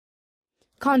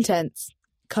Contents: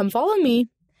 Come Follow Me,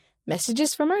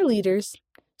 Messages from Our Leaders,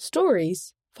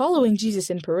 Stories, Following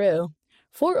Jesus in Peru,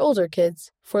 For Older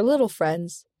Kids, For Little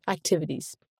Friends,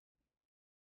 Activities.